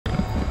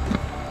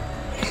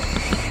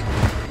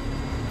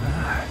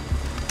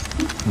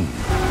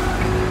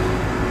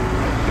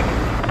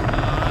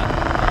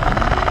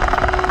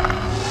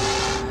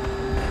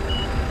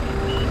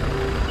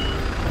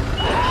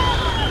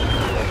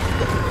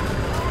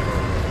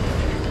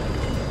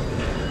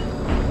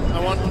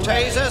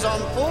tasers on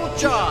full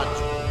charge.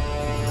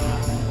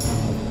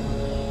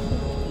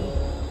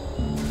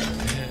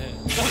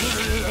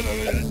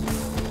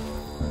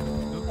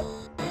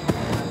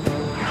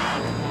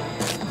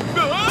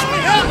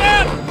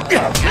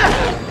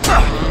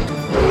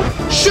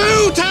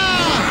 Shoot her!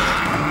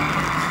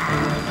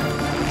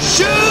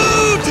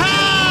 Shoot her!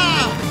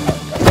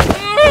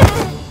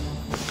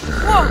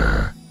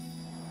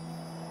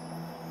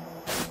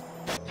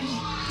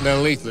 They're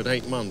lethal at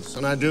 8 months,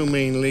 and I do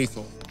mean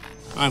lethal.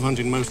 I've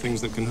hunted most things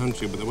that can hunt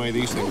you, but the way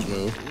these things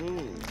move,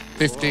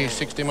 50,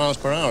 60 miles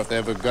per hour if they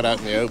ever got out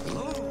in the open.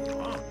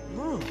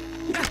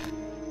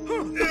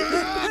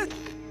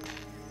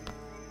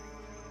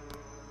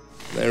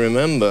 They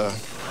remember.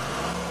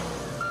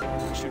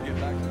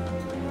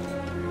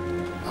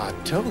 I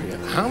told you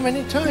how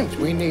many times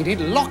we needed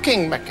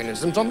locking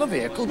mechanisms on the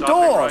vehicle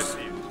doors.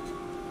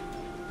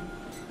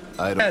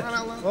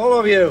 All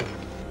of you.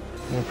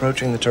 We're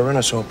approaching the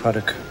Tyrannosaur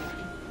paddock.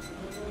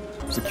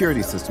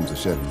 Security systems are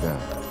shutting down.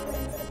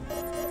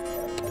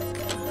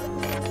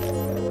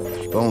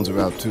 Bones are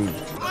out too.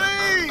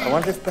 I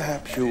wonder if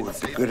perhaps you would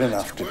be good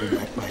enough to be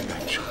my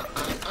bench.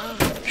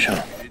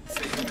 Sure.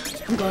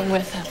 I'm going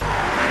with him.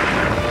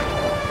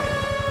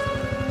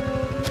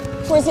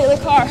 Where's the other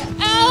car?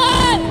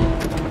 Alan!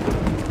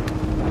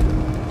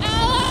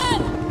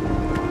 Alan!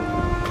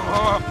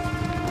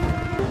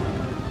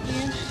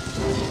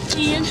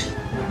 Ian?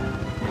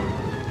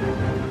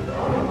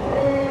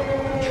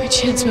 Can we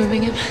chance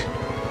moving him?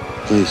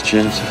 Please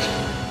chance it.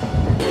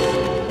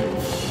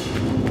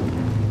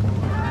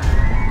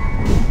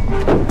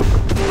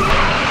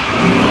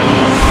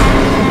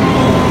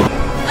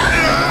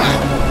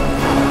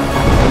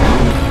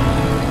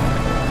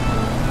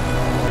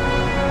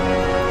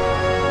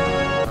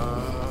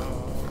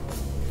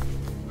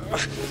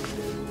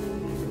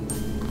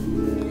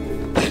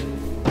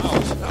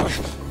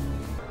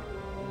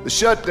 The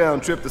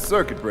shutdown tripped the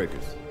circuit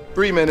breakers.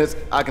 3 minutes,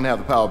 I can have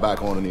the power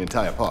back on in the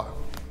entire park.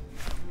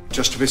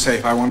 Just to be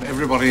safe, I want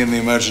everybody in the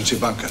emergency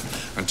bunker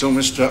until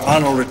Mr.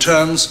 Arnold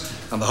returns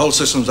and the whole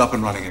system's up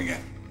and running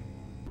again.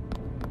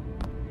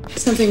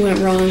 Something went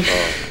wrong.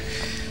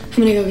 I'm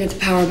gonna go get the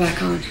power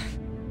back on.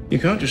 You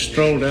can't just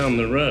stroll down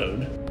the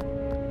road.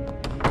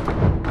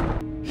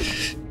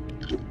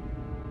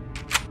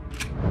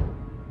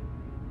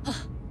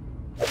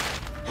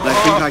 I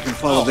think I can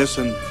follow this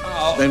and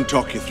then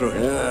talk you through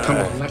it. Come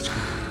on, let's go.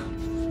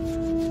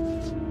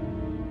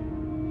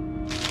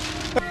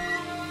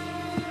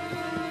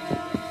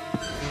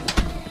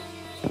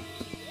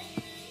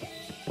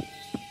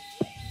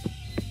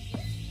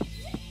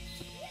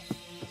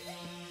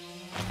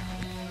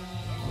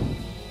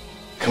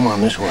 Come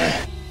on, this way.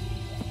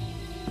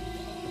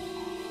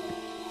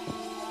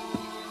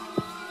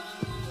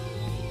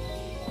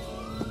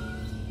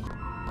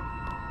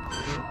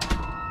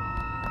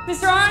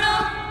 Mr.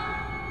 Arnold?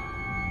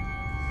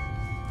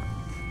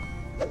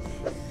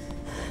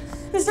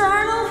 Mr.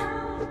 Arnold?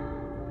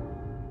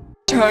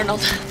 Mr.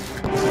 Arnold.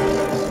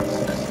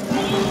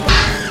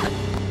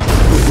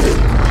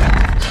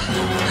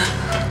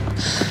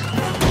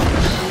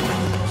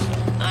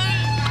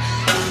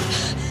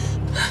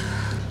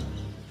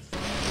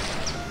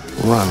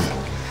 Run.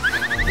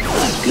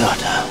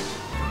 Got her.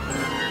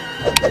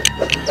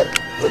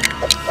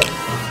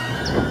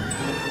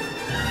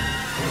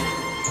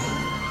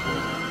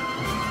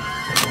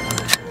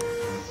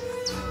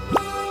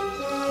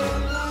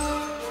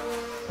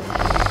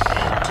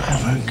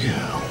 Clever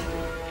girl.